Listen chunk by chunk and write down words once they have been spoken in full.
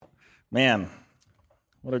Man,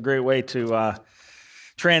 what a great way to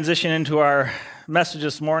transition into our message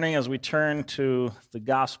this morning as we turn to the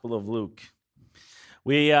Gospel of Luke.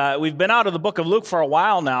 We've been out of the book of Luke for a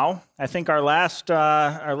while now. I think our last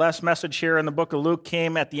message here in the book of Luke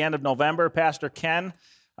came at the end of November. Pastor Ken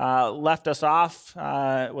left us off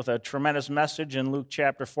with a tremendous message in Luke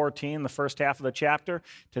chapter 14, the first half of the chapter.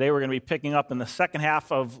 Today we're going to be picking up in the second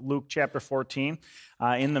half of Luke chapter 14.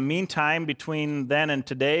 In the meantime, between then and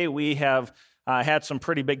today, we have had some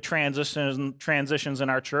pretty big transitions in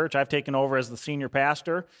our church. I've taken over as the senior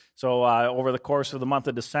pastor. So over the course of the month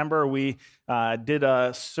of December, we did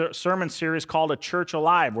a sermon series called A Church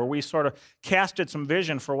Alive, where we sort of casted some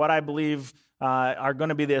vision for what I believe are going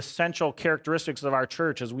to be the essential characteristics of our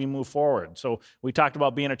church as we move forward. So we talked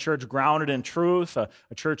about being a church grounded in truth, a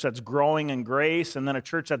church that's growing in grace, and then a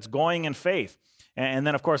church that's going in faith. And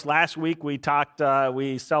then, of course, last week we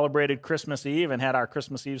celebrated Christmas Eve and had our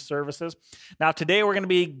Christmas Eve services. Now, today we're going to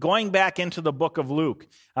be going back into the book of Luke.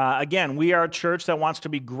 Again, we are a church that wants to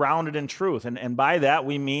be grounded in truth. And by that,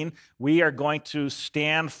 we mean we are going to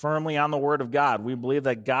stand firmly on the Word of God. We believe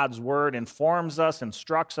that God's Word informs us,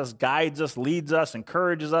 instructs us, guides us, leads us,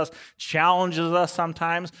 encourages us, challenges us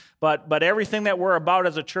sometimes. But everything that we're about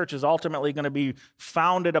as a church is ultimately going to be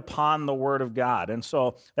founded upon the Word of God. And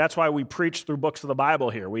so that's why we preach through books of the Bible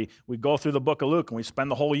here. We go through the book of Luke, and we spend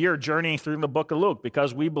the whole year journeying through the book of Luke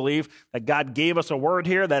because we believe that God gave us a word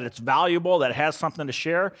here, that it's valuable, that it has something to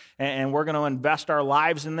share, and we're going to invest our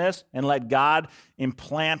lives in this and let God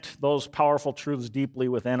implant those powerful truths deeply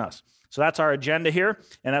within us. So that's our agenda here,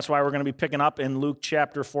 and that's why we're going to be picking up in Luke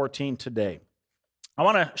chapter 14 today. I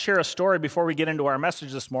want to share a story before we get into our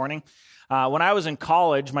message this morning. When I was in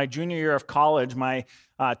college, my junior year of college,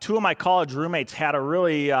 two of my college roommates had a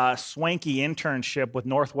really swanky internship with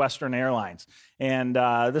Northwestern Airlines. And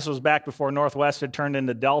this was back before Northwest had turned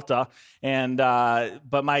into Delta.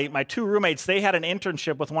 But my two roommates, they had an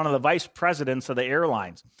internship with one of the vice presidents of the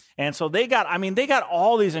airlines. And so they got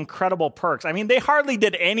all these incredible perks. I mean, they hardly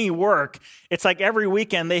did any work. It's like every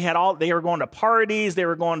weekend they were going to parties, they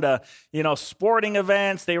were going to, sporting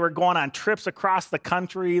events, they were going on trips across the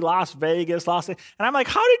country, Las Vegas, and I'm like,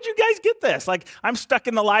 how did you guys get this? Like, I'm stuck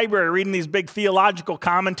in the library reading these big theological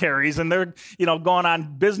commentaries, and they're, going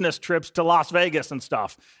on business trips to Las Vegas and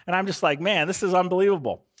stuff. And I'm just like, man, this is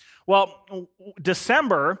unbelievable. Well,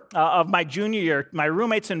 December of my junior year, my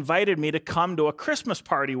roommates invited me to come to a Christmas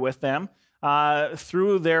party with them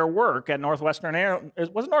through their work at Northwestern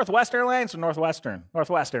Was it Northwest Airlines or Northwestern?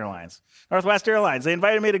 Northwest Airlines. Northwest Airlines. They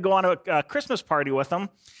invited me to go on a Christmas party with them.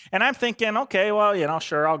 And I'm thinking, okay, well,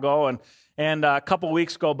 sure, I'll go. And a couple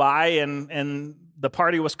weeks go by, and the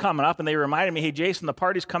party was coming up, and they reminded me, hey, Jason, the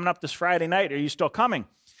party's coming up this Friday night. Are you still coming?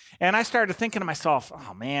 And I started thinking to myself,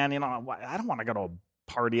 oh, man, I don't want to go to a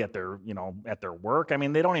party at their work. I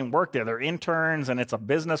mean, they don't even work there. They're interns, and it's a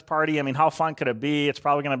business party. I mean, how fun could it be? It's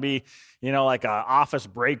probably going to be, like an office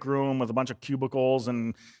break room with a bunch of cubicles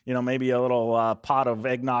and, maybe a little pot of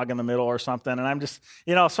eggnog in the middle or something. And I'm just,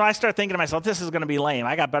 so I start thinking to myself, this is going to be lame.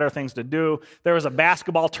 I got better things to do. There was a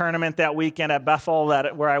basketball tournament that weekend at Bethel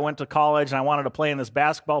where I went to college, and I wanted to play in this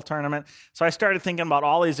basketball tournament. So I started thinking about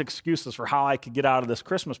all these excuses for how I could get out of this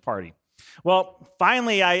Christmas party. Well,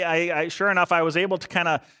 finally, I sure enough, I was able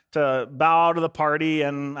to to bow out of the party,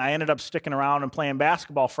 and I ended up sticking around and playing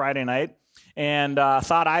basketball Friday night, and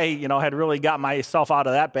thought I, had really got myself out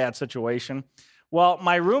of that bad situation. Well,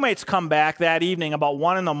 my roommates come back that evening about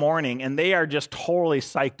 1 a.m, and they are just totally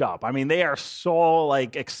psyched up. I mean, they are so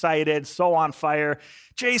excited, so on fire.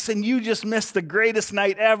 Jason, you just missed the greatest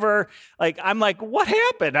night ever. I'm like, what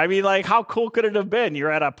happened? I mean, how cool could it have been?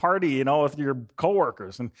 You're at a party, with your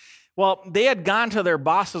coworkers. And well, they had gone to their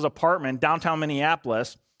boss's apartment downtown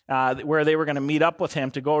Minneapolis, where they were going to meet up with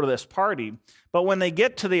him to go to this party. But when they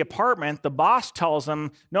get to the apartment, the boss tells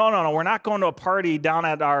them, no, we're not going to a party down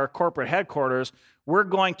at our corporate headquarters. We're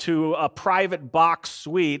going to a private box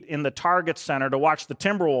suite in the Target Center to watch the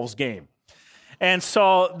Timberwolves game. And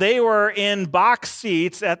so they were in box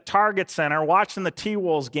seats at Target Center watching the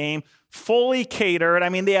T-Wolves game, fully catered. I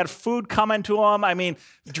mean, they had food coming to them. I mean,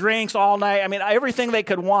 drinks all night. I mean, everything they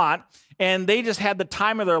could want. And they just had the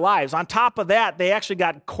time of their lives. On top of that, they actually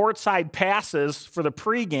got courtside passes for the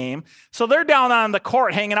pregame. So they're down on the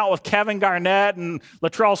court hanging out with Kevin Garnett and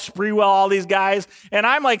Latrell Sprewell, all these guys. And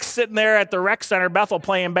I'm sitting there at the rec center, Bethel,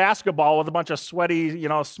 playing basketball with a bunch of sweaty,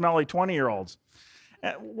 smelly 20-year-olds.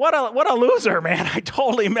 What a loser, man. I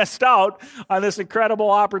totally missed out on this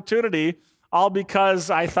incredible opportunity, all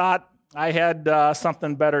because I thought I had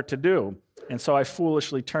something better to do. And so I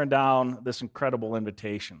foolishly turned down this incredible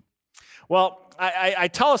invitation. Well, I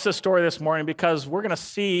tell us this story this morning because we're going to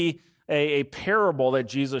see a parable that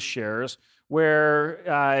Jesus shares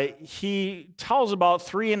where he tells about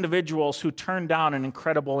three individuals who turned down an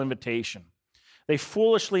incredible invitation. They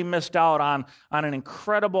foolishly missed out on an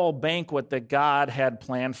incredible banquet that God had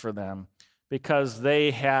planned for them because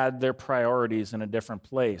they had their priorities in a different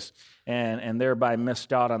place and thereby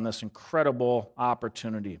missed out on this incredible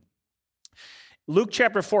opportunity. Luke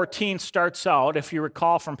chapter 14 starts out, if you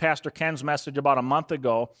recall from Pastor Ken's message about a month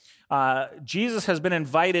ago, Jesus has been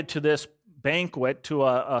invited to this banquet, to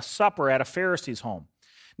a supper at a Pharisee's home.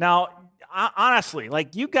 Now, honestly,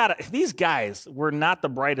 these guys were not the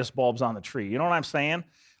brightest bulbs on the tree. You know what I'm saying?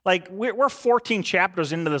 Like, we're 14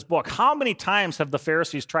 chapters into this book. How many times have the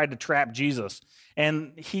Pharisees tried to trap Jesus?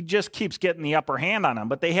 And he just keeps getting the upper hand on them,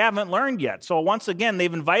 but they haven't learned yet. So once again,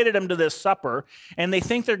 they've invited him to this supper, and they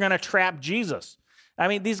think they're going to trap Jesus. I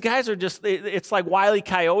mean, these guys are it's like Wile E.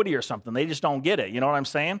 Coyote or something. They just don't get it. You know what I'm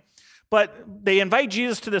saying? But they invite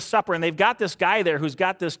Jesus to this supper, and they've got this guy there who's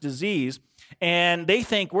got this disease, and they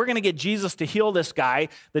think, we're going to get Jesus to heal this guy.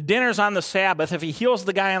 The dinner's on the Sabbath. If he heals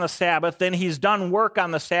the guy on the Sabbath, then he's done work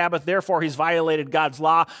on the Sabbath. Therefore, he's violated God's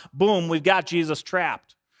law. Boom, we've got Jesus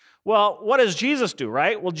trapped. Well, what does Jesus do,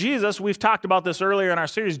 right? Well, Jesus, we've talked about this earlier in our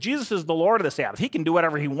series, Jesus is the Lord of the Sabbath. He can do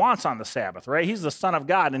whatever he wants on the Sabbath, right? He's the Son of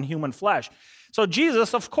God in human flesh. So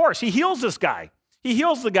Jesus, of course, he heals this guy. He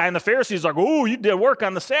heals the guy, and the Pharisees are like, oh, you did work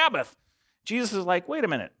on the Sabbath. Jesus is like, wait a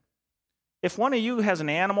minute. If one of you has an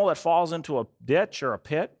animal that falls into a ditch or a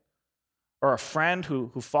pit, or a friend who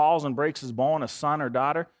falls and breaks his bone, a son or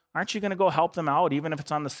daughter, aren't you going to go help them out even if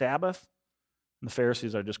it's on the Sabbath? And the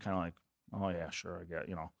Pharisees are just kind of like, oh yeah, sure, I get,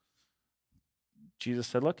 Jesus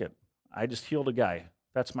said, look I just healed a guy.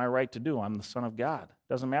 That's my right to do. I'm the Son of God.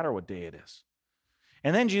 Doesn't matter what day it is.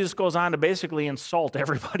 And then Jesus goes on to basically insult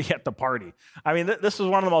everybody at the party. I mean, this is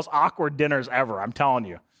one of the most awkward dinners ever, I'm telling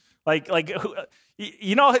you.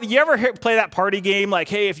 You ever play that party game? Like,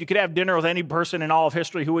 hey, if you could have dinner with any person in all of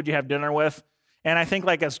history, who would you have dinner with? And I think,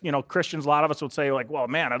 as Christians, a lot of us would say, well,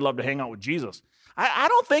 man, I'd love to hang out with Jesus. I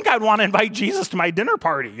don't think I'd want to invite Jesus to my dinner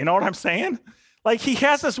party. You know what I'm saying? He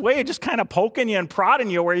has this way of just kind of poking you and prodding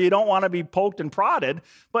you where you don't want to be poked and prodded,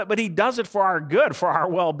 but he does it for our good, for our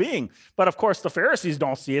well-being. But of course, the Pharisees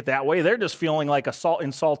don't see it that way. They're just feeling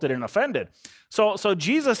insulted and offended. So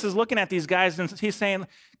Jesus is looking at these guys and he's saying,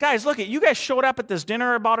 guys, look, you guys showed up at this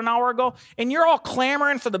dinner about an hour ago and you're all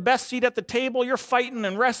clamoring for the best seat at the table. You're fighting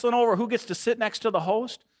and wrestling over who gets to sit next to the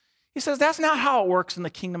host. He says, that's not how it works in the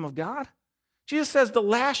kingdom of God. Jesus says, the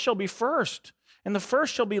last shall be first, and the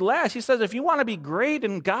first shall be last. He says, if you want to be great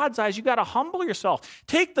in God's eyes, you got to humble yourself.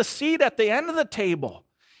 Take the seat at the end of the table.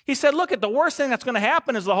 He said, look, the worst thing that's going to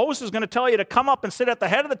happen is the host is going to tell you to come up and sit at the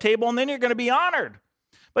head of the table, and then you're going to be honored.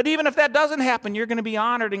 But even if that doesn't happen, you're going to be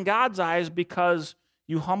honored in God's eyes because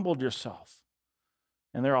you humbled yourself.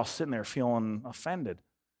 And they're all sitting there feeling offended.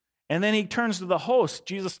 And then he turns to the host.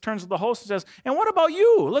 Jesus turns to the host and says, and what about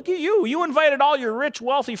you? Look at you. You invited all your rich,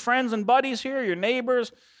 wealthy friends and buddies here, your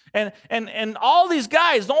neighbors, and all these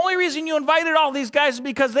guys. The only reason you invited all these guys is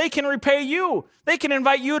because they can repay you. They can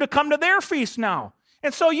invite you to come to their feast now.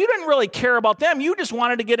 And so you didn't really care about them. You just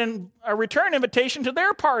wanted to get a return invitation to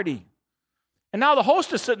their party. And now the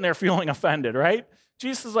host is sitting there feeling offended, right?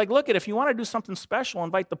 Jesus is like, look, if you want to do something special,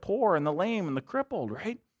 invite the poor and the lame and the crippled,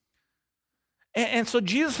 right? And so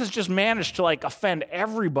Jesus has just managed to offend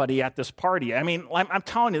everybody at this party. I mean, I'm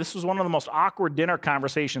telling you, this was one of the most awkward dinner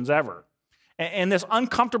conversations ever. And this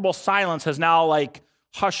uncomfortable silence has now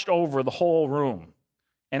hushed over the whole room.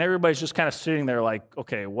 And everybody's just kind of sitting there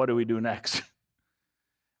okay, what do we do next?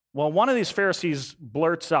 Well, one of these Pharisees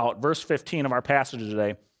blurts out, verse 15 of our passage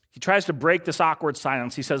today. He tries to break this awkward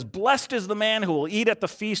silence. He says, blessed is the man who will eat at the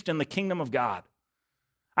feast in the kingdom of God.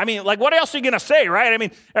 I mean, what else are you going to say, right? I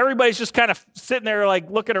mean, everybody's just kind of sitting there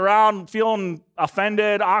looking around, feeling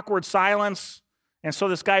offended, awkward silence. And so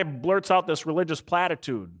this guy blurts out this religious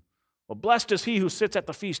platitude. Well, blessed is he who sits at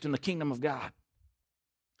the feast in the kingdom of God.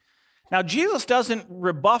 Now, Jesus doesn't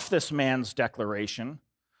rebuff this man's declaration,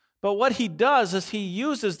 but what he does is he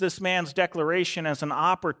uses this man's declaration as an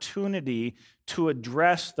opportunity to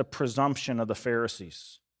address the presumption of the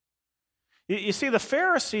Pharisees. You see, the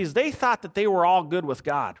Pharisees, they thought that they were all good with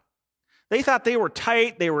God. They thought they were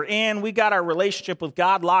tight, they were in, we got our relationship with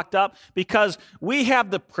God locked up because we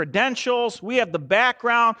have the credentials, we have the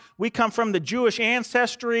background, we come from the Jewish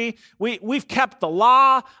ancestry, we've kept the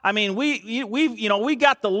law. I mean, we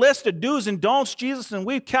got the list of do's and don'ts, Jesus, and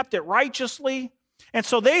we've kept it righteously. And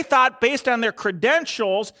so they thought, based on their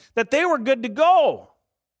credentials, that they were good to go.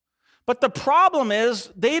 But the problem is,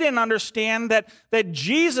 they didn't understand that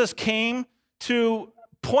Jesus came to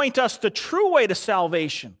point us the true way to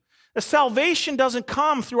salvation. The salvation doesn't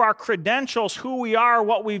come through our credentials, who we are,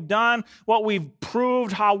 what we've done, what we've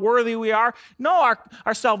proved, how worthy we are. No,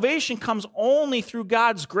 our salvation comes only through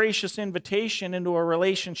God's gracious invitation into a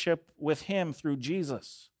relationship with Him through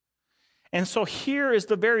Jesus. And so here is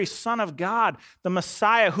the very Son of God, the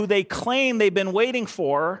Messiah, who they claim they've been waiting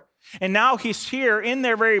for. And now He's here in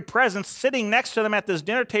their very presence, sitting next to them at this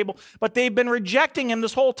dinner table, but they've been rejecting Him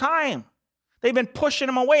this whole time. They've been pushing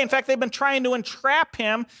Him away. In fact, they've been trying to entrap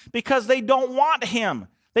Him because they don't want Him.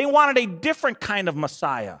 They wanted a different kind of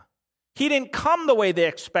Messiah. He didn't come the way they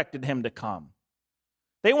expected Him to come.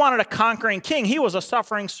 They wanted a conquering king. He was a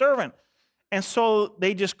suffering servant. And so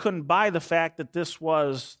they just couldn't buy the fact that this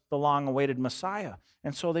was the long-awaited Messiah.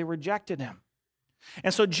 And so they rejected Him.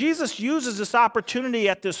 And so Jesus uses this opportunity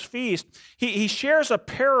at this feast. He shares a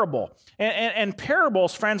parable. And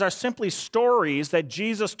parables, friends, are simply stories that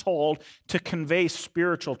Jesus told to convey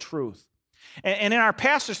spiritual truth. And in our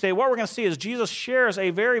passage today, what we're going to see is Jesus shares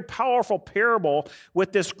a very powerful parable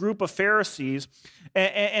with this group of Pharisees.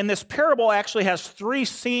 And this parable actually has 3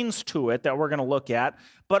 scenes to it that we're going to look at.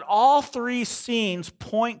 But all 3 scenes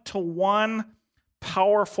point to one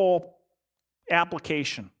powerful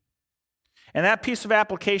application. And that piece of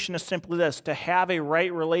application is simply this: to have a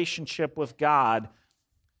right relationship with God,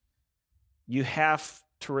 you have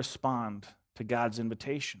to respond to God's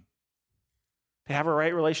invitation. To have a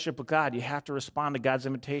right relationship with God, you have to respond to God's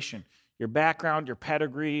invitation. Your background, your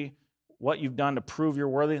pedigree, what you've done to prove your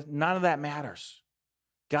worthiness, none of that matters.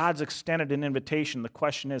 God's extended an invitation. The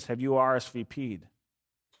question is, have you RSVP'd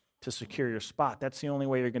to secure your spot? That's the only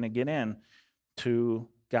way you're going to get in to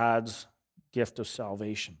God's gift of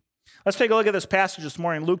salvation. Let's take a look at this passage this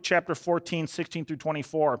morning, Luke chapter 14, 16 through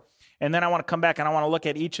 24. And then I want to come back and I want to look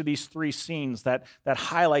at each of these 3 scenes that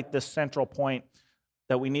highlight this central point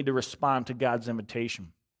that we need to respond to God's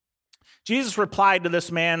invitation. Jesus replied to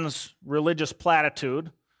this man's religious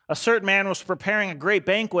platitude. A certain man was preparing a great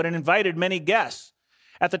banquet and invited many guests.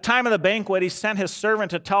 At the time of the banquet, he sent his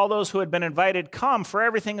servant to tell those who had been invited, "Come, for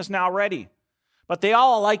everything is now ready." But they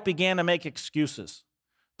all alike began to make excuses.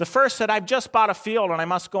 The first said, "I've just bought a field and I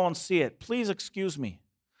must go and see it. Please excuse me."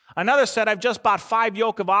 Another said, "I've just bought 5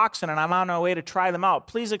 yoke of oxen and I'm on my way to try them out.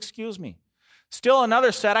 Please excuse me." Still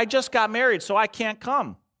another said, "I just got married, so I can't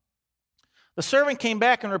come." The servant came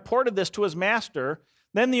back and reported this to his master.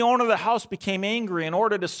 Then the owner of the house became angry and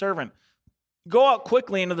ordered his servant, "Go out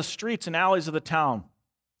quickly into the streets and alleys of the town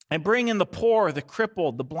and bring in the poor, the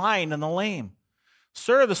crippled, the blind, and the lame."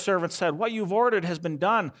 "Sir," the servant said, "what you've ordered has been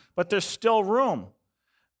done, but there's still room."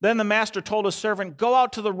 Then the master told his servant, "Go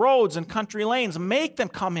out to the roads and country lanes, make them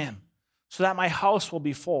come in, so that my house will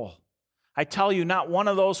be full. I tell you, not one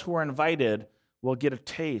of those who are invited will get a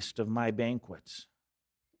taste of my banquets."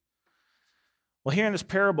 Well, here in this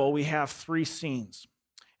parable, we have 3 scenes.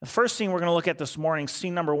 The first scene we're going to look at this morning,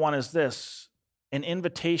 scene number 1, is this: an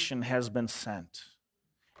invitation has been sent.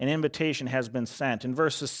 An invitation has been sent. In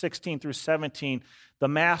verses 16 through 17, the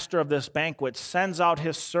master of this banquet sends out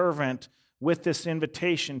his servant with this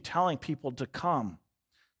invitation, telling people to come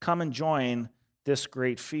and join this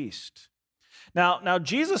great feast. Now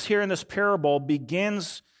Jesus here in this parable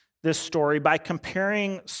begins this story by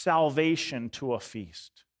comparing salvation to a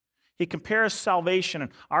feast. He compares salvation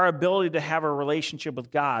and our ability to have a relationship with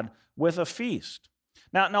God with a feast.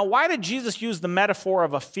 Now, why did Jesus use the metaphor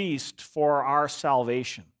of a feast for our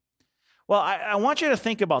salvation? Well, I want you to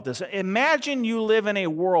think about this. Imagine you live in a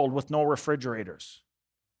world with no refrigerators.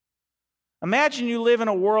 Imagine you live in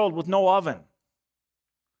a world with no oven.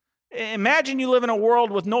 Imagine you live in a world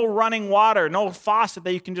with no running water, no faucet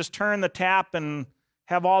that you can just turn the tap and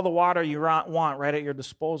have all the water you want right at your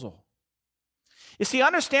disposal. You see,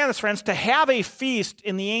 understand this, friends, to have a feast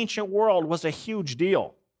in the ancient world was a huge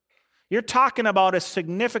deal. You're talking about a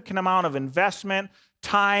significant amount of investment,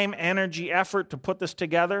 time, energy, effort to put this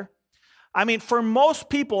together. I mean, for most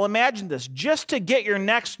people, imagine this, just to get your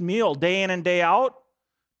next meal day in and day out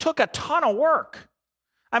took a ton of work.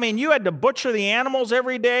 I mean, you had to butcher the animals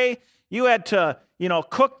every day. You had to,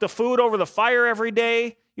 cook the food over the fire every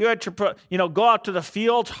day. You had to, go out to the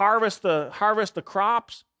fields, harvest the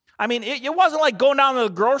crops. I mean, it wasn't like going down to the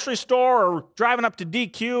grocery store or driving up to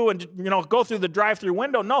DQ and, go through the drive-through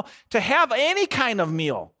window. No, to have any kind of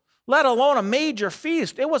meal, let alone a major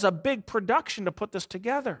feast, it was a big production to put this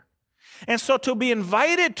together. And so to be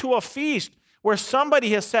invited to a feast where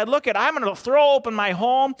somebody has said, look, I'm going to throw open my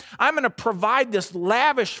home. I'm going to provide this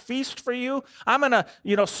lavish feast for you. I'm going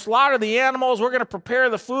to, slaughter the animals. We're going to prepare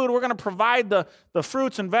the food. We're going to provide the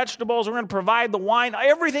fruits and vegetables. We're going to provide the wine.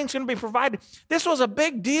 Everything's going to be provided. This was a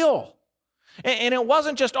big deal. And it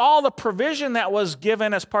wasn't just all the provision that was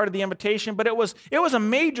given as part of the invitation, but it was a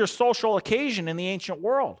major social occasion in the ancient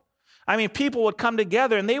world. I mean, people would come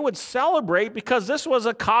together and they would celebrate because this was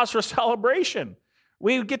a cause for celebration.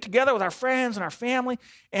 We would get together with our friends and our family,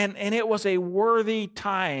 and it was a worthy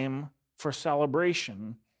time for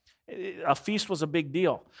celebration. A feast was a big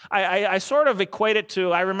deal. I sort of equate it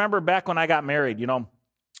to, I remember back when I got married,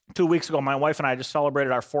 2 weeks ago, my wife and I just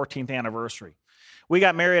celebrated our 14th anniversary. We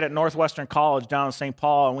got married at Northwestern College down in St.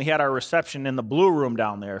 Paul, and we had our reception in the Blue Room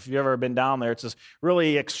down there. If you've ever been down there, it's this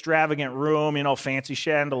really extravagant room, fancy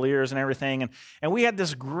chandeliers and everything. And we had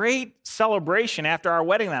this great celebration after our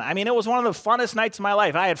wedding night. I mean, it was one of the funnest nights of my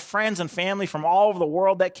life. I had friends and family from all over the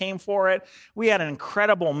world that came for it. We had an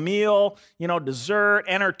incredible meal, dessert,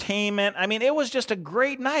 entertainment. I mean, it was just a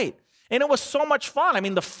great night. And it was so much fun. I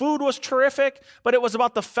mean, the food was terrific, but it was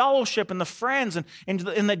about the fellowship and the friends and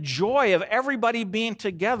the joy of everybody being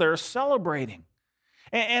together celebrating.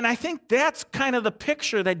 And I think that's kind of the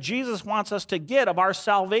picture that Jesus wants us to get of our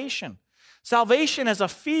salvation. Salvation is a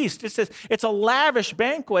feast. It's a lavish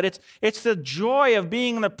banquet. It's the joy of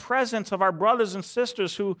being in the presence of our brothers and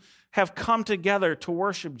sisters who have come together to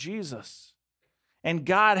worship Jesus. And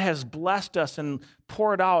God has blessed us and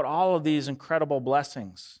poured out all of these incredible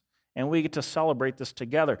blessings. And we get to celebrate this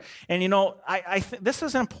together. And I think this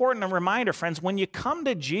is an important reminder, friends. When you come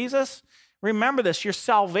to Jesus, remember this: your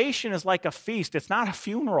salvation is like a feast. It's not a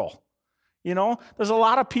funeral. There's a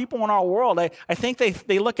lot of people in our world. I think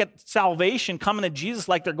they look at salvation, coming to Jesus,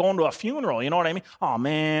 like they're going to a funeral. You know what I mean? Oh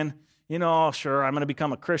man, sure, I'm going to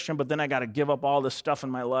become a Christian, but then I got to give up all this stuff in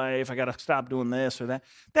my life. I got to stop doing this or that.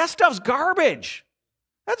 That stuff's garbage.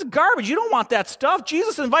 That's garbage. You don't want that stuff.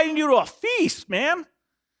 Jesus is inviting you to a feast, man.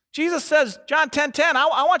 Jesus says, John 10:10,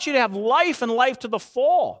 I want you to have life and life to the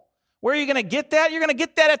full. Where are you going to get that? You're going to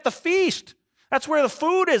get that at the feast. That's where the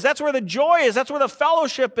food is. That's where the joy is. That's where the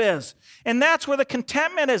fellowship is. And that's where the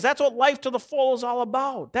contentment is. That's what life to the full is all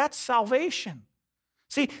about. That's salvation.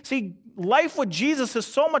 See, life with Jesus is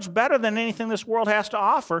so much better than anything this world has to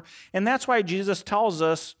offer. And that's why Jesus tells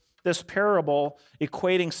us this parable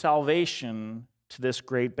equating salvation to this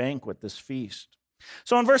great banquet, this feast.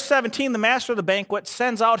 So in verse 17, the master of the banquet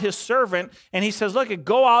sends out his servant, and he says, look,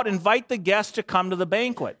 go out, invite the guests to come to the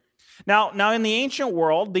banquet. Now in the ancient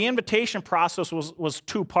world, the invitation process was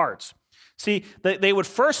two parts. See, they would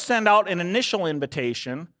first send out an initial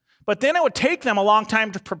invitation, but then it would take them a long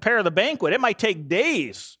time to prepare the banquet. It might take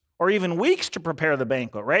days or even weeks to prepare the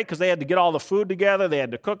banquet, right? Because they had to get all the food together, they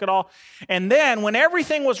had to cook it all. And then when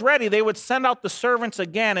everything was ready, they would send out the servants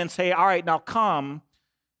again and say, all right, now come,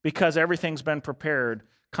 because everything's been prepared.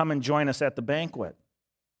 Come and join us at the banquet.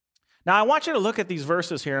 Now, I want you to look at these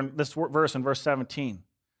verses here, this verse in verse 17.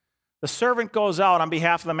 The servant goes out on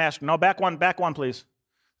behalf of the master. No, back one, please.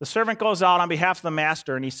 The servant goes out on behalf of the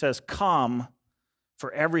master, and he says, come,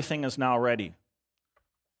 for everything is now ready.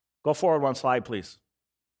 Go forward one slide, please.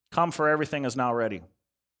 Come, for everything is now ready.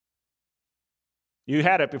 You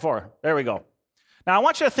had it before. There we go. Now, I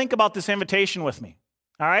want you to think about this invitation with me,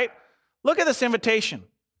 all right? Look at this invitation.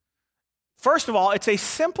 First of all, it's a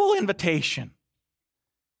simple invitation.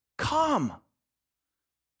 Come.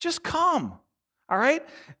 Just come. All right?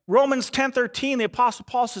 Romans 10:13, the Apostle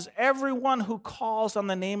Paul says, everyone who calls on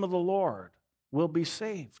the name of the Lord will be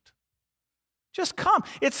saved. Just come.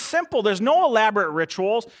 It's simple. There's no elaborate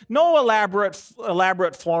rituals, no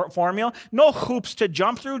elaborate formula, no hoops to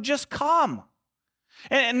jump through. Just come.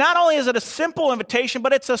 And not only is it a simple invitation,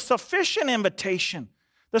 but it's a sufficient invitation.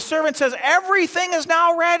 The servant says, everything is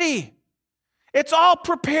now ready. It's all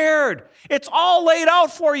prepared. It's all laid out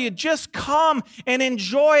for you. Just come and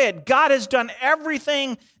enjoy it. God has done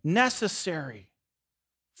everything necessary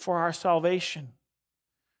for our salvation.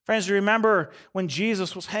 Friends, remember when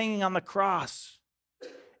Jesus was hanging on the cross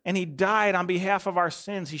and he died on behalf of our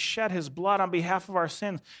sins. He shed his blood on behalf of our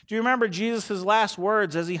sins. Do you remember Jesus' last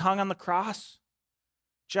words as he hung on the cross?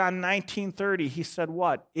 John 19:30, he said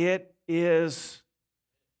what? It is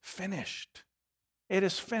finished. It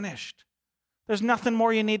is finished. There's nothing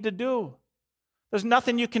more you need to do. There's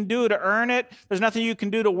nothing you can do to earn it. There's nothing you can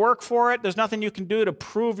do to work for it. There's nothing you can do to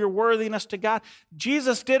prove your worthiness to God.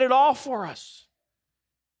 Jesus did it all for us.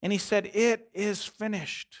 And he said, it is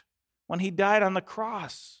finished. When he died on the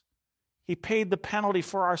cross, he paid the penalty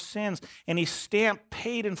for our sins, and he stamped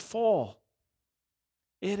paid in full.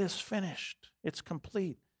 It is finished. It's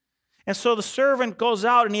complete. And so the servant goes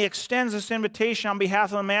out and he extends this invitation on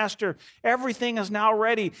behalf of the master. Everything is now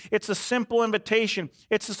ready. It's a simple invitation.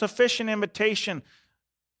 It's a sufficient invitation.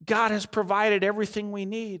 God has provided everything we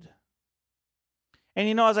need.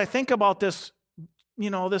 And as I think about this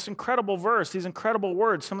this incredible verse, these incredible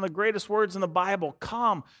words, some of the greatest words in the Bible,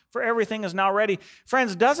 come, for everything is now ready.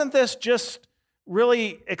 Friends, doesn't this just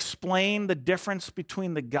really explain the difference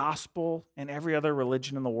between the gospel and every other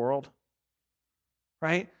religion in the world?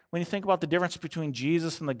 Right? When you think about the difference between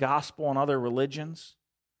Jesus and the gospel and other religions.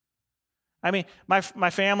 I mean, my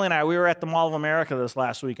family and I, we were at the Mall of America this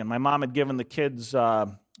last weekend. My mom had given the kids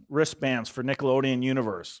wristbands for Nickelodeon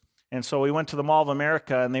Universe. And so we went to the Mall of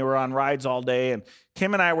America, and they were on rides all day. And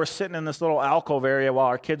Kim and I were sitting in this little alcove area while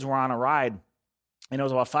our kids were on a ride. And it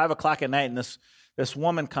was about 5 o'clock at night, and this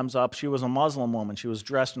woman comes up. She was a Muslim woman. She was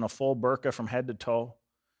dressed in a full burqa from head to toe.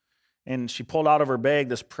 And she pulled out of her bag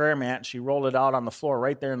this prayer mat, and she rolled it out on the floor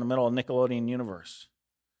right there in the middle of Nickelodeon Universe.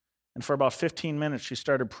 And for about 15 minutes, she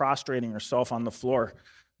started prostrating herself on the floor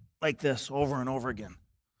like this over and over again,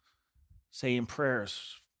 saying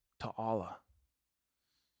prayers to Allah.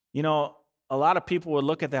 A lot of people would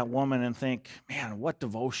look at that woman and think, man, what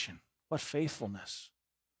devotion, what faithfulness.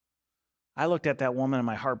 I looked at that woman and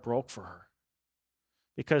my heart broke for her.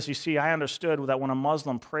 Because you see, I understood that when a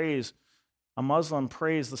Muslim prays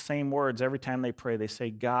the same words every time they pray. They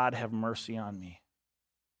say, God, have mercy on me.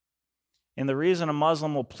 And the reason a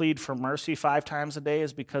Muslim will plead for mercy 5 times a day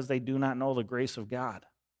is because they do not know the grace of God.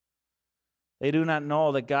 They do not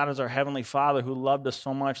know that God is our Heavenly Father who loved us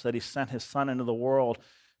so much that He sent His Son into the world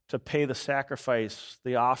to pay the sacrifice,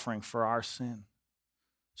 the offering for our sin,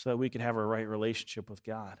 so that we could have a right relationship with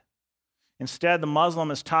God. Instead, the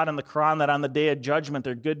Muslim is taught in the Quran that on the day of judgment,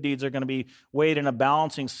 their good deeds are going to be weighed in a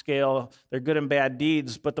balancing scale, their good and bad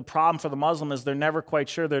deeds. But the problem for the Muslim is they're never quite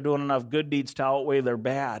sure they're doing enough good deeds to outweigh their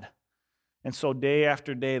bad. And so day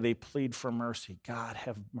after day, they plead for mercy. God,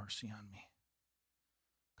 have mercy on me.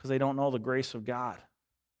 Because they don't know the grace of God.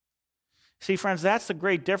 See, friends, that's the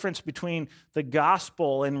great difference between the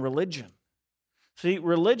gospel and religion. See,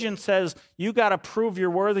 religion says you got to prove your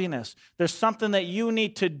worthiness. There's something that you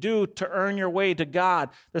need to do to earn your way to God.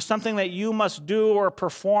 There's something that you must do or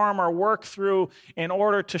perform or work through in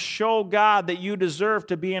order to show God that you deserve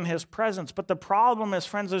to be in His presence. But the problem is,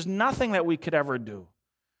 friends, there's nothing that we could ever do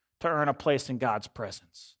to earn a place in God's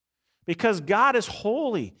presence. Because God is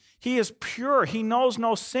holy. He is pure. He knows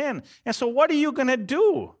no sin. And so what are you going to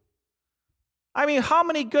do? I mean, how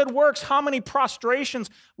many good works, how many prostrations,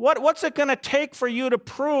 what's it going to take for you to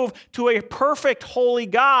prove to a perfect, holy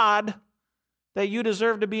God that you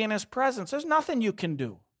deserve to be in His presence? There's nothing you can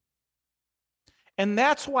do. And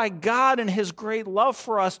that's why God, in His great love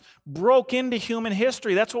for us, broke into human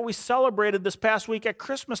history. That's what we celebrated this past week at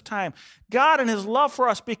Christmas time. God, in His love for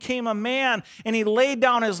us, became a man, and He laid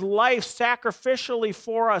down His life sacrificially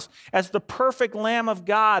for us as the perfect Lamb of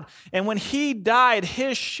God. And when He died,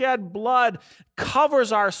 His shed blood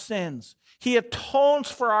covers our sins. He atones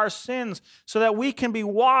for our sins so that we can be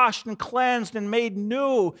washed and cleansed and made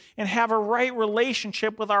new and have a right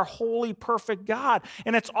relationship with our holy, perfect God.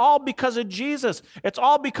 And it's all because of Jesus. It's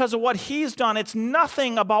all because of what He's done. It's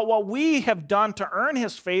nothing about what we have done to earn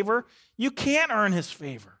His favor. You can't earn His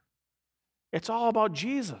favor. It's all about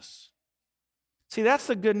Jesus. See, that's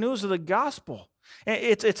the good news of the gospel.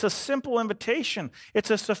 It's a simple invitation. It's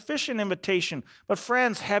a sufficient invitation. But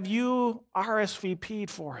friends, have you RSVP'd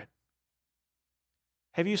for it?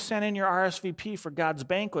 Have you sent in your RSVP for God's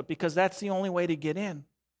banquet? Because that's the only way to get in.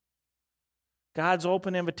 God's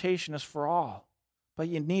open invitation is for all, but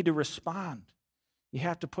you need to respond. You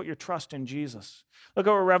have to put your trust in Jesus. Look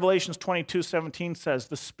at what Revelations 22:17 says.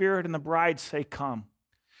 The Spirit and the bride say, come.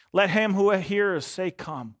 Let him who hears say,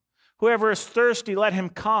 come. Whoever is thirsty, let him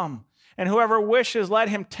come. And whoever wishes, let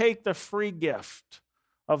him take the free gift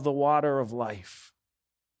of the water of life.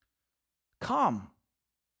 Come.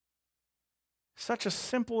 Such a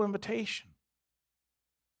simple invitation.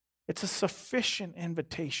 It's a sufficient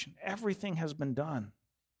invitation. Everything has been done.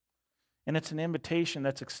 And it's an invitation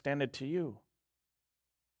that's extended to you.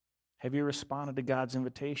 Have you responded to God's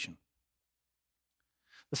invitation?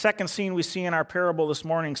 The second scene we see in our parable this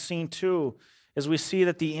morning, scene 2, is we see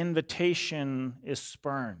that the invitation is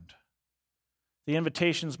spurned. The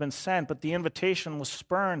invitation's been sent, but the invitation was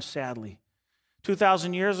spurned, sadly.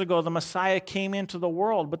 2,000 years ago, the Messiah came into the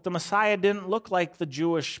world, but the Messiah didn't look like the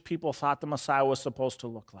Jewish people thought the Messiah was supposed to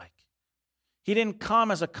look like. He didn't come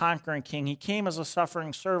as a conquering king. He came as a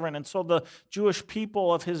suffering servant. And so the Jewish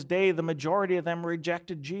people of his day, the majority of them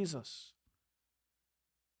rejected Jesus.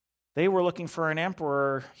 They were looking for an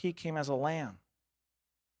emperor. He came as a lamb.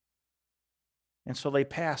 And so they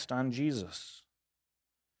passed on Jesus.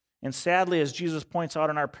 And sadly, as Jesus points out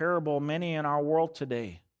in our parable, many in our world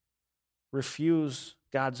today refuse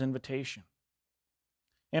God's invitation.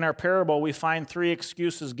 In our parable, we find 3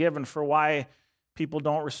 excuses given for why people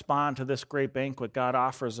don't respond to this great banquet God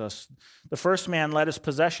offers us. The first man let his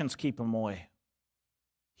possessions keep him away.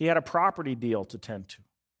 He had a property deal to tend to.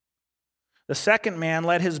 The second man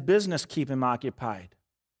let his business keep him occupied.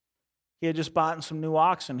 He had just bought some new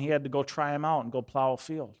oxen. He had to go try them out and go plow a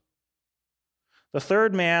field. The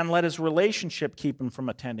third man let his relationship keep him from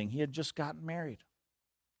attending. He had just gotten married.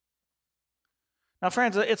 Now,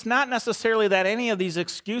 friends, it's not necessarily that any of these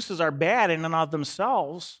excuses are bad in and of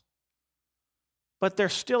themselves, but they're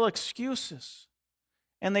still excuses.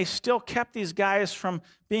 And they still kept these guys from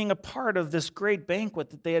being a part of this great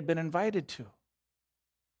banquet that they had been invited to.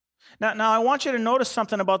 Now, I want you to notice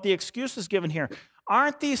something about the excuses given here.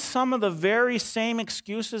 Aren't these some of the very same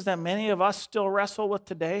excuses that many of us still wrestle with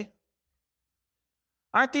today?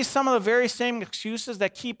 Aren't these some of the very same excuses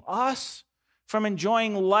that keep us from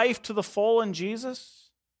enjoying life to the full in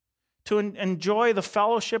Jesus? To enjoy the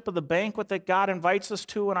fellowship of the banquet that God invites us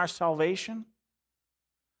to in our salvation?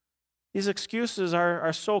 These excuses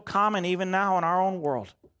are so common even now in our own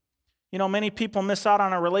world. You know, many people miss out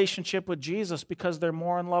on a relationship with Jesus because they're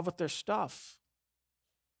more in love with their stuff.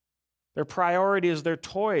 Their priority is their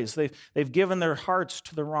toys. They've given their hearts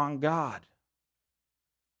to the wrong God.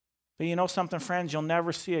 But you know something, friends? You'll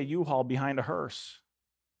never see a U-Haul behind a hearse.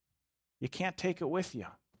 You can't take it with you.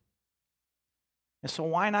 And so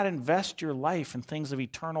why not invest your life in things of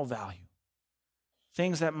eternal value?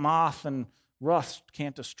 Things that moth and rust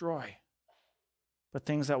can't destroy, but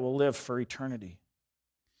things that will live for eternity.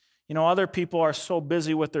 You know, other people are so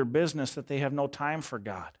busy with their business that they have no time for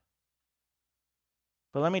God.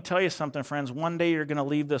 But let me tell you something, friends. One day you're going to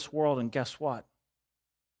leave this world, and guess what?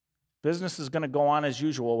 Business is going to go on as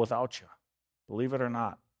usual without you, believe it or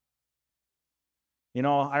not. You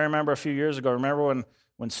know, I remember a few years ago,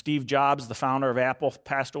 when Steve Jobs, the founder of Apple,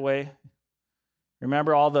 passed away?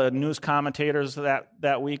 Remember all the news commentators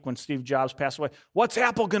that week when Steve Jobs passed away? What's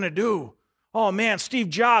Apple going to do? Oh man, Steve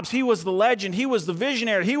Jobs, he was the legend, he was the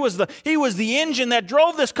visionary, he was the engine that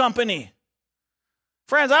drove this company.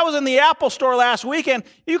 Friends, I was in the Apple store last weekend.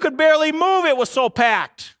 You could barely move, it was so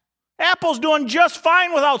packed. Apple's doing just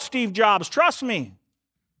fine without Steve Jobs, trust me.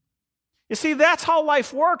 You see, that's how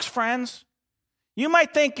life works, friends. You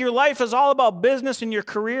might think your life is all about business and your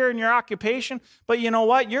career and your occupation, but you know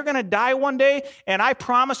what? You're going to die one day, and I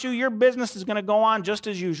promise you your business is going to go on just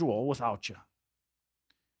as usual without you.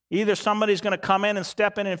 Either somebody's going to come in and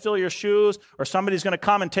step in and fill your shoes, or somebody's going to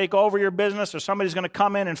come and take over your business, or somebody's going to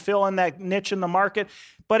come in and fill in that niche in the market.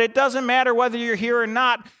 But it doesn't matter whether you're here or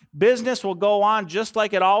not. Business will go on just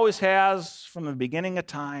like it always has from the beginning of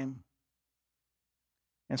time.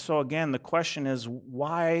 And so again, the question is,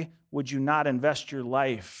 why would you not invest your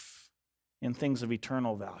life in things of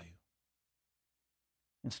eternal value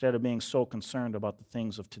instead of being so concerned about the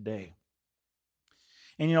things of today?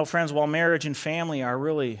 And you know, friends, while marriage and family are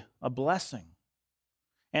really a blessing,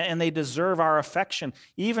 and they deserve our affection,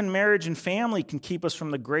 even marriage and family can keep us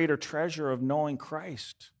from the greater treasure of knowing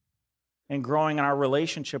Christ and growing in our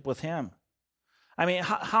relationship with Him. I mean,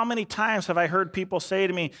 how many times have I heard people say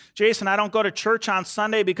to me, Jason, I don't go to church on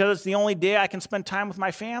Sunday because it's the only day I can spend time with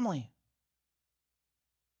my family.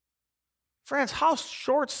 Friends, how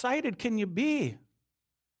short-sighted can you be?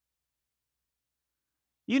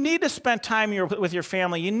 You need to spend time with your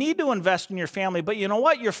family. You need to invest in your family. But you know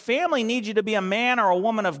what? Your family needs you to be a man or a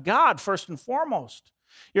woman of God, first and foremost.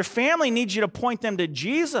 Your family needs you to point them to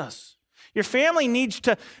Jesus. Your family needs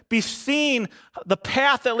to be seen the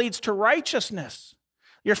path that leads to righteousness.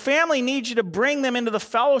 Your family needs you to bring them into the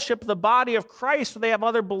fellowship of the body of Christ so they have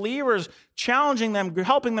other believers challenging them,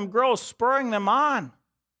 helping them grow, spurring them on.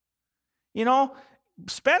 You know,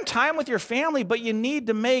 spend time with your family, but you need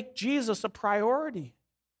to make Jesus a priority.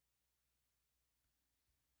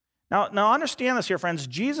 Now understand this here, friends.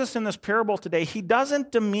 Jesus in this parable today, He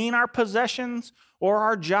doesn't demean our possessions or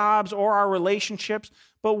our jobs or our relationships,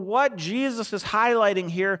 but what Jesus is highlighting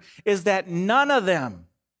here is that none of them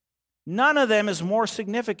is more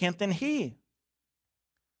significant than He.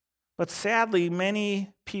 But sadly,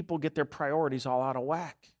 many people get their priorities all out of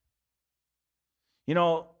whack. You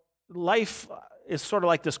know, life is sort of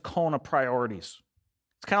like this cone of priorities.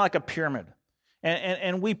 It's kind of like a pyramid.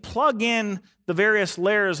 And we plug in the various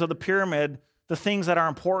layers of the pyramid, the things that are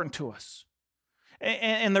important to us.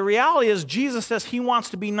 And the reality is Jesus says He wants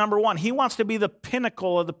to be number one. He wants to be the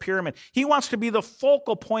pinnacle of the pyramid. He wants to be the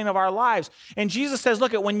focal point of our lives. And Jesus says,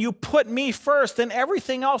 look, when you put me first, then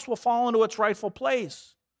everything else will fall into its rightful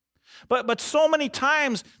place. But so many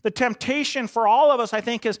times, the temptation for all of us, I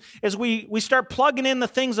think, is we start plugging in the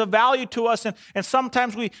things of value to us, and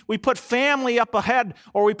sometimes we put family up ahead,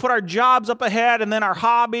 or we put our jobs up ahead, and then our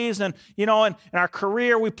hobbies, and our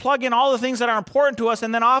career. We plug in all the things that are important to us,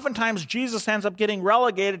 and then oftentimes Jesus ends up getting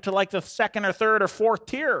relegated to like the second or third or fourth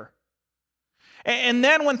tier. And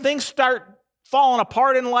then when things start falling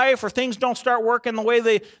apart in life, or things don't start working the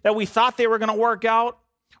way that we thought they were going to work out,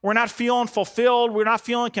 we're not feeling fulfilled, we're not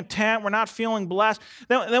feeling content, we're not feeling blessed,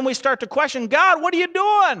 then we start to question, God, what are you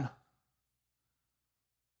doing?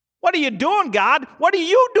 What are you doing, God? What are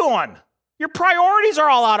you doing? Your priorities are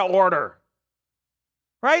all out of order.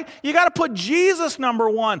 Right? You got to put Jesus number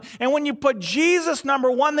one. And when you put Jesus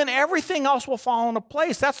number one, then everything else will fall into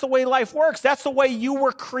place. That's the way life works. That's the way you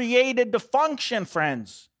were created to function,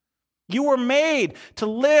 friends. You were made to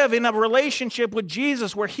live in a relationship with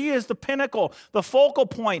Jesus where he is the pinnacle, the focal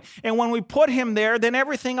point. And when we put him there, then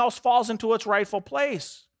everything else falls into its rightful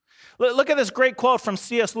place. Look at this great quote from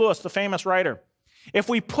C.S. Lewis, the famous writer. If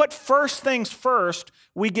we put first things first,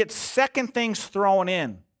 we get second things thrown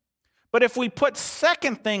in. But if we put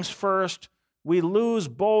second things first, we lose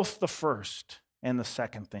both the first and the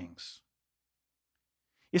second things.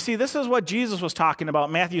 You see, this is what Jesus was talking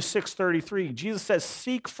about, Matthew 6:33. Jesus says,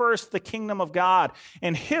 seek first the kingdom of God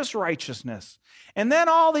and his righteousness, and then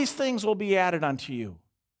all these things will be added unto you.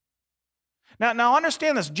 Now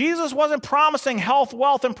understand this. Jesus wasn't promising health,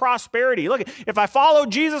 wealth, and prosperity. Look, if I follow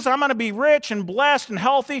Jesus, I'm going to be rich and blessed and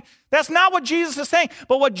healthy. That's not what Jesus is saying.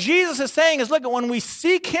 But what Jesus is saying is, look, when we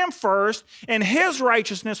seek him first and his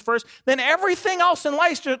righteousness first, then everything else in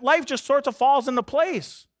life just sort of falls into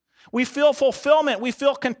place. We feel fulfillment. We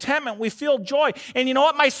feel contentment. We feel joy. And you know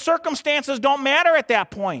what? My circumstances don't matter at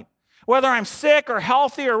that point. Whether I'm sick or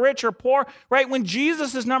healthy or rich or poor, right? When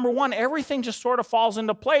Jesus is number one, everything just sort of falls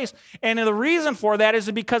into place. And the reason for that is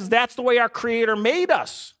because that's the way our Creator made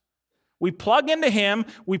us. We plug into him,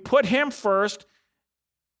 we put him first,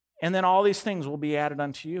 and then all these things will be added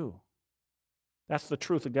unto you. That's the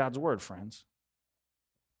truth of God's word, friends.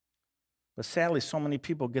 But sadly, so many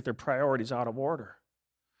people get their priorities out of order.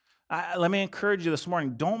 Let me encourage you this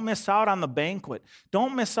morning, don't miss out on the banquet.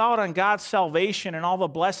 Don't miss out on God's salvation and all the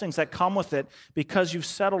blessings that come with it because you've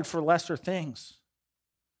settled for lesser things.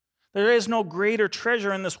 There is no greater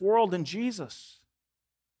treasure in this world than Jesus.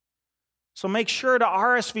 So make sure to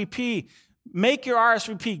RSVP. Make your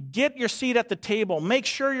RSVP. Get your seat at the table. Make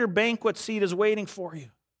sure your banquet seat is waiting for you.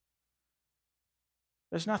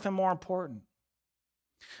 There's nothing more important.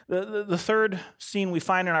 The third scene we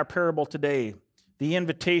find in our parable today, the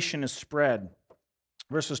invitation is spread.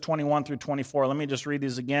 Verses 21 through 24. Let me just read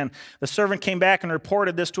these again. The servant came back and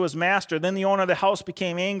reported this to his master. Then the owner of the house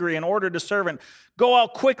became angry and ordered the servant, go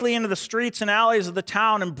out quickly into the streets and alleys of the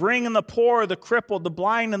town and bring in the poor, the crippled, the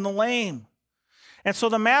blind, and the lame. And so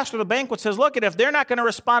the master of the banquet says, look, if they're not going to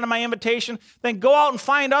respond to my invitation, then go out and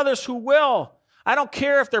find others who will. I don't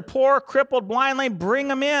care if they're poor, crippled, blind, lame, bring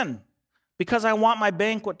them in because I want my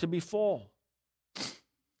banquet to be full.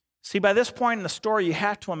 See, by this point in the story, you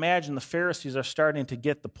have to imagine the Pharisees are starting to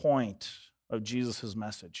get the point of Jesus'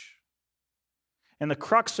 message. And the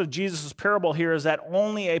crux of Jesus' parable here is that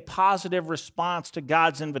only a positive response to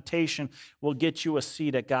God's invitation will get you a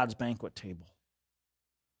seat at God's banquet table.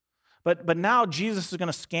 But now Jesus is going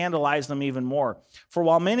to scandalize them even more. For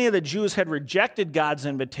while many of the Jews had rejected God's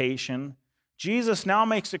invitation, Jesus now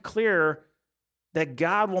makes it clear that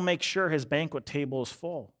God will make sure his banquet table is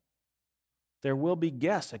full. There will be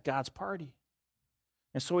guests at God's party.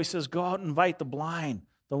 And so he says, go out and invite the blind,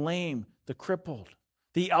 the lame, the crippled,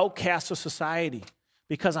 the outcasts of society,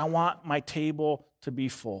 because I want my table to be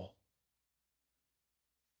full.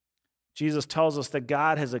 Jesus tells us that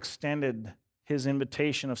God has extended his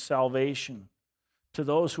invitation of salvation to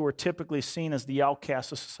those who are typically seen as the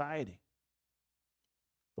outcasts of society.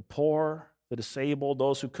 The poor, the disabled,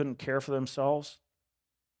 those who couldn't care for themselves.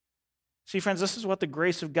 See, friends, this is what the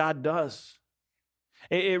grace of God does.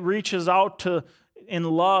 It reaches out in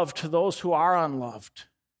love to those who are unloved.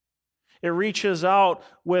 It reaches out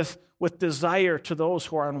with desire to those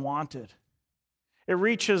who are unwanted. It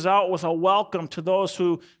reaches out with a welcome to those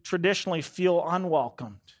who traditionally feel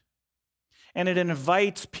unwelcomed. And it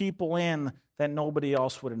invites people in that nobody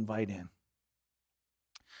else would invite in.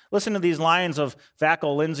 Listen to these lines of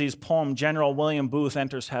Vachel Lindsay's poem, General William Booth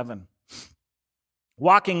Enters Heaven.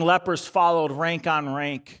 Walking lepers followed rank on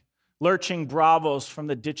rank, lurching bravos from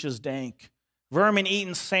the ditches dank,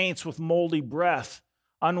 vermin-eaten saints with moldy breath,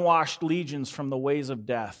 unwashed legions from the ways of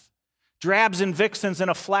death. Drabs and vixens in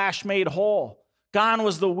a flash made whole. Gone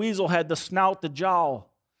was the weasel head, the snout, the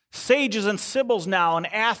jowl. Sages and sibyls now,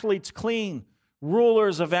 and athletes clean,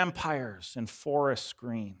 rulers of empires in forest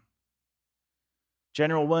green.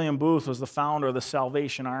 General William Booth was the founder of the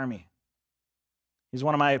Salvation Army. He's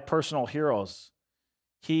one of my personal heroes.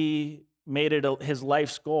 He made it his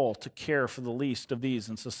life's goal to care for the least of these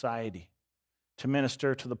in society, to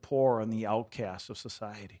minister to the poor and the outcasts of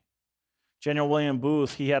society. General William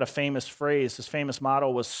Booth, he had a famous phrase. His famous motto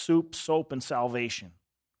was soup, soap, and salvation.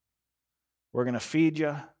 We're going to feed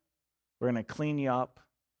you, we're going to clean you up,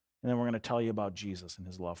 and then we're going to tell you about Jesus and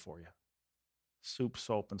his love for you. Soup,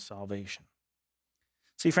 soap, and salvation.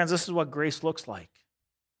 See, friends, this is what grace looks like.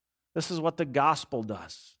 This is what the gospel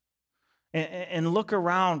does. And look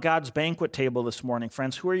around God's banquet table this morning,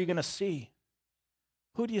 friends. Who are you going to see?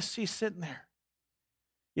 Who do you see sitting there?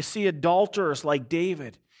 You see adulterers like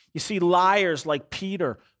David. You see liars like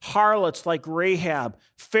Peter, harlots like Rahab,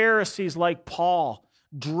 Pharisees like Paul,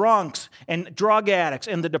 drunks and drug addicts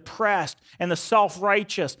and the depressed and the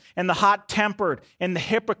self-righteous and the hot-tempered and the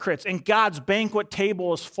hypocrites. And God's banquet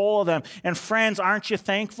table is full of them. And friends, aren't you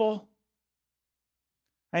thankful?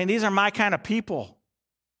 I mean, these are my kind of people.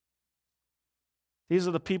 These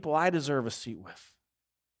are the people I deserve a seat with.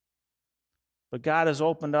 But God has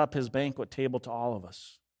opened up his banquet table to all of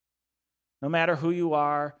us. No matter who you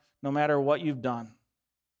are, no matter what you've done,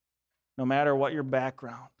 no matter what your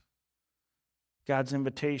background, God's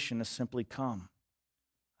invitation is simply come.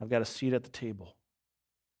 I've got a seat at the table.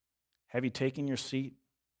 Have you taken your seat?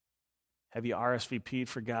 Have you RSVP'd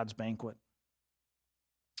for God's banquet?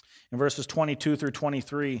 In verses 22 through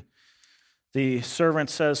 23, the servant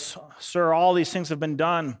says, "Sir, all these things have been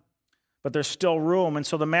done, but there's still room." And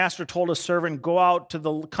so the master told his servant, "Go out to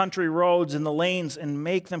the country roads and the lanes and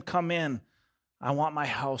make them come in. I want my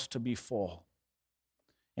house to be full."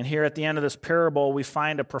 And here at the end of this parable, we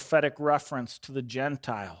find a prophetic reference to the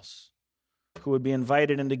Gentiles who would be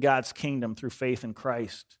invited into God's kingdom through faith in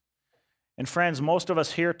Christ. And friends, most of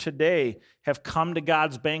us here today have come to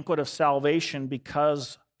God's banquet of salvation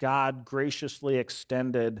because God graciously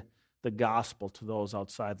extended the gospel to those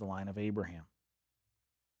outside the line of Abraham.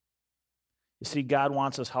 You see, God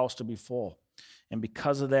wants his house to be full. And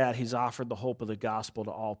because of that, he's offered the hope of the gospel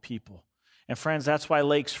to all people. And friends, that's why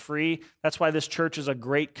Lake's free. That's why this church is a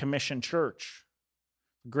Great Commission church.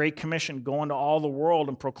 Great Commission, go into all the world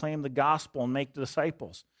and proclaim the gospel and make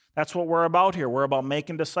disciples. That's what we're about here. We're about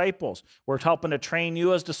making disciples. We're helping to train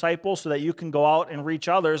you as disciples so that you can go out and reach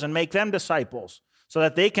others and make them disciples, so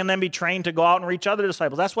that they can then be trained to go out and reach other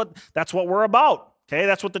disciples. That's what we're about. Okay,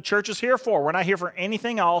 that's what the church is here for. We're not here for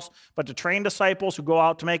anything else but to train disciples who go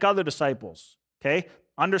out to make other disciples. Okay,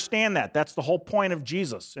 understand that. That's the whole point of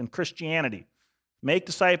Jesus and Christianity. Make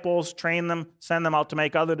disciples, train them, send them out to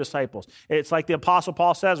make other disciples. It's like the Apostle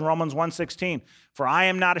Paul says in Romans 1:16, "For I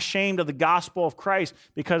am not ashamed of the gospel of Christ,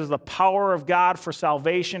 because of the power of God for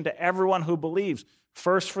salvation to everyone who believes,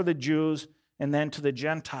 first for the Jews and then to the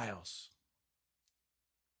Gentiles."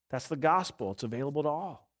 That's the gospel. It's available to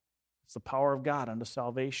all. It's the power of God unto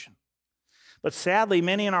salvation. But sadly,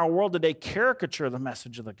 many in our world today caricature the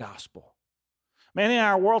message of the gospel. Many in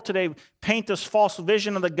our world today paint this false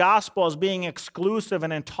vision of the gospel as being exclusive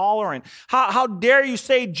and intolerant. How dare you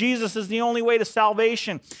say Jesus is the only way to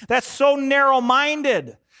salvation? That's so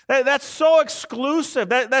narrow-minded. That's so exclusive.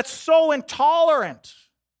 That's so intolerant.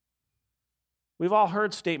 We've all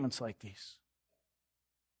heard statements like these.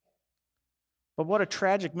 But what a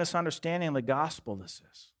tragic misunderstanding of the gospel this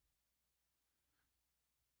is.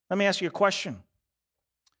 Let me ask you a question.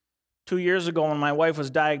 2 years ago, when my wife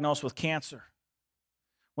was diagnosed with cancer,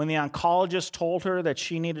 when the oncologist told her that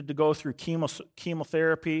she needed to go through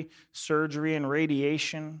chemotherapy, surgery, and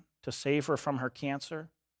radiation to save her from her cancer,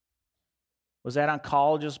 was that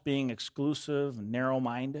oncologist being exclusive and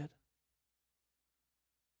narrow-minded?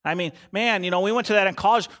 I mean, man, we went to that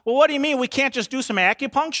oncologist. Well, what do you mean? We can't just do some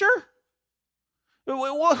acupuncture?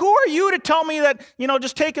 Well, who are you to tell me that,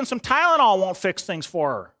 just taking some Tylenol won't fix things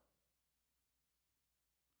for her?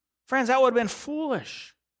 Friends, that would have been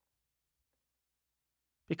foolish.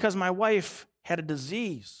 Because my wife had a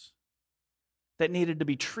disease that needed to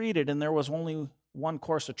be treated, and there was only one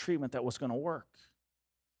course of treatment that was going to work.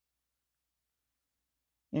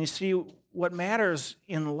 And you see, what matters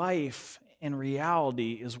in life, in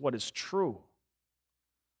reality, is what is true.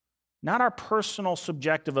 Not our personal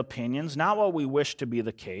subjective opinions, not what we wish to be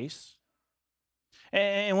the case.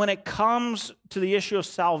 And when it comes to the issue of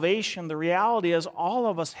salvation, the reality is all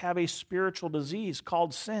of us have a spiritual disease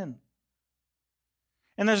called sin.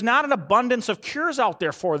 And there's not an abundance of cures out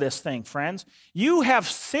there for this thing, friends. You have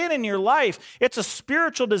sin in your life. It's a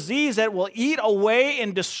spiritual disease that will eat away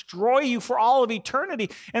and destroy you for all of eternity.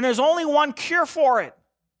 And there's only one cure for it.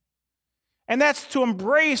 And that's to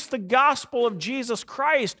embrace the gospel of Jesus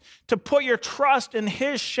Christ, to put your trust in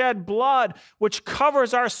his shed blood, which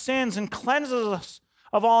covers our sins and cleanses us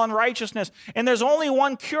of all unrighteousness. And there's only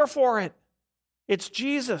one cure for it. It's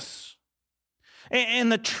Jesus.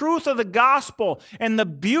 And the truth of the gospel and the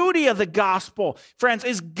beauty of the gospel, friends,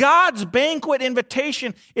 is God's banquet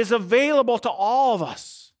invitation is available to all of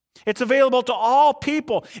us. It's available to all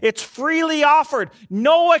people. It's freely offered.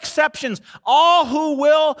 No exceptions. All who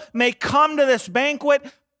will may come to this banquet,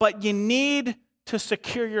 but you need to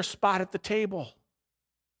secure your spot at the table.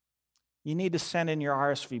 You need to send in your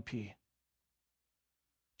RSVP.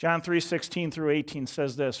 John 3:16 through 18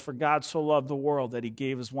 says this, "For God so loved the world that he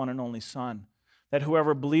gave his one and only Son, that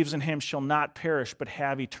whoever believes in him shall not perish but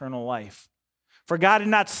have eternal life. For God did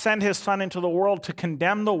not send his Son into the world to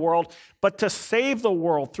condemn the world, but to save the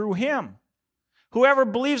world through him. Whoever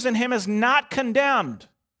believes in him is not condemned,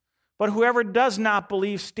 but whoever does not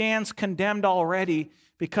believe stands condemned already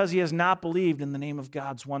because he has not believed in the name of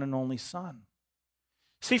God's one and only Son."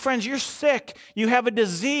 See, friends, you're sick. You have a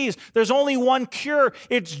disease. There's only one cure.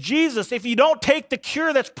 It's Jesus. If you don't take the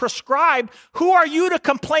cure that's prescribed, who are you to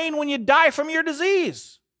complain when you die from your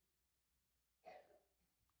disease?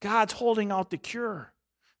 God's holding out the cure.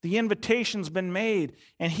 The invitation's been made,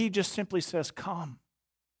 and he just simply says, come.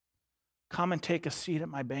 Come and take a seat at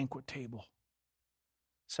my banquet table.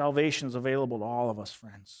 Salvation's available to all of us,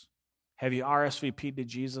 friends. Have you RSVP'd to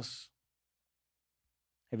Jesus?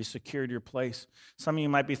 Have you secured your place? Some of you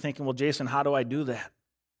might be thinking, well, Jason, how do I do that?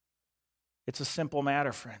 It's a simple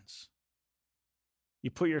matter, friends. You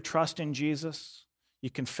put your trust in Jesus. You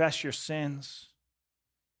confess your sins.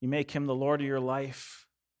 You make him the Lord of your life.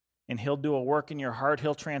 And he'll do a work in your heart.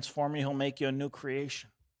 He'll transform you. He'll make you a new creation.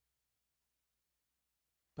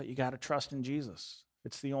 But you got to trust in Jesus.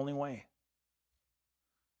 It's the only way.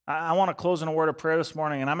 I want to close in a word of prayer this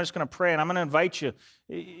morning, and I'm just going to pray, and I'm going to invite you.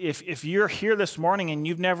 If you're here this morning and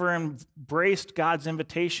you've never embraced God's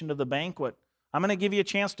invitation to the banquet, I'm going to give you a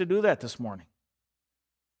chance to do that this morning.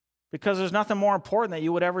 Because there's nothing more important that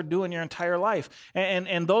you would ever do in your entire life.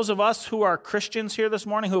 And those of us who are Christians here this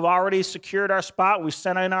morning, who've already secured our spot, we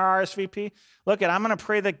sent in our RSVP, look, I'm going to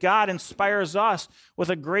pray that God inspires us with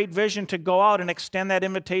a great vision to go out and extend that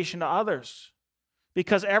invitation to others.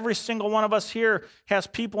 Because every single one of us here has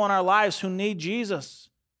people in our lives who need Jesus.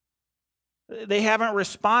 They haven't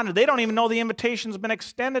responded. They don't even know the invitation's been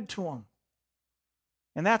extended to them.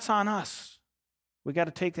 And that's on us. We got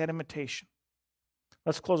to take that invitation.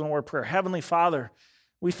 Let's close in a word of prayer. Heavenly Father,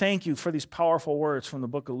 we thank you for these powerful words from the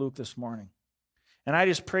book of Luke this morning. And I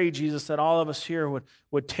just pray, Jesus, that all of us here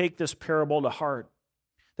would take this parable to heart,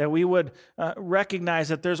 that we would recognize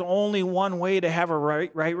that there's only one way to have a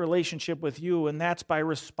right relationship with you, and that's by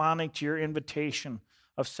responding to your invitation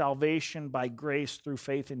of salvation by grace through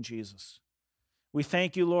faith in Jesus. We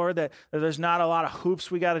thank you, Lord, that there's not a lot of hoops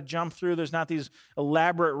we got to jump through. There's not these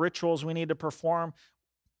elaborate rituals we need to perform.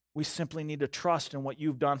 We simply need to trust in what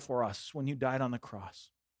you've done for us when you died on the cross.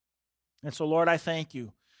 And so, Lord, I thank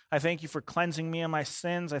you. I thank you for cleansing me of my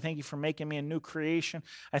sins. I thank you for making me a new creation.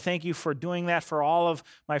 I thank you for doing that for all of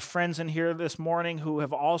my friends in here this morning who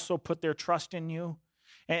have also put their trust in you.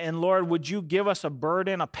 And Lord, would you give us a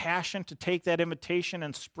burden, a passion to take that invitation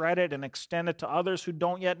and spread it and extend it to others who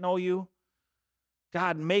don't yet know you?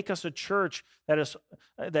 God, make us a church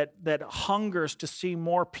that hungers to see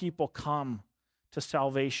more people come to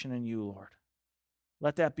salvation in you, Lord.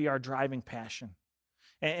 Let that be our driving passion.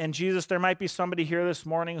 And Jesus, there might be somebody here this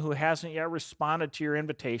morning who hasn't yet responded to your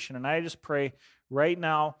invitation. And I just pray right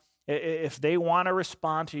now, if they want to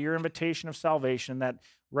respond to your invitation of salvation, that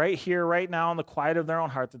right here, right now, in the quiet of their own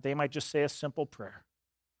heart, that they might just say a simple prayer.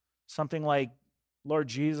 Something like, Lord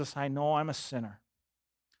Jesus, I know I'm a sinner.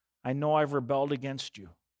 I know I've rebelled against you.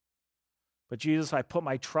 But Jesus, I put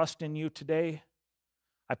my trust in you today.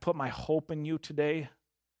 I put my hope in you today.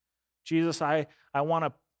 Jesus, I want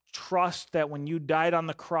to trust that when you died on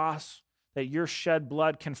the cross, that your shed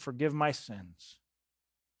blood can forgive my sins.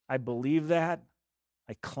 I believe that.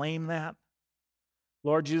 I claim that.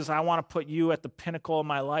 Lord Jesus, I want to put you at the pinnacle of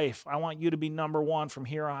my life. I want you to be number one from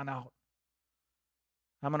here on out.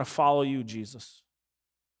 I'm going to follow you, Jesus.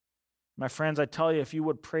 My friends, I tell you, if you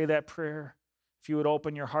would pray that prayer, if you would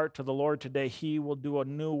open your heart to the Lord today, he will do a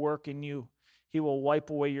new work in you. He will wipe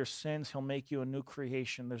away your sins. He'll make you a new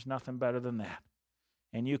creation. There's nothing better than that.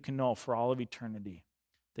 And you can know for all of eternity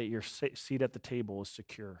that your seat at the table is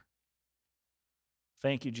secure.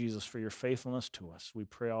 Thank you, Jesus, for your faithfulness to us. We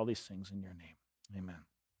pray all these things in your name. Amen.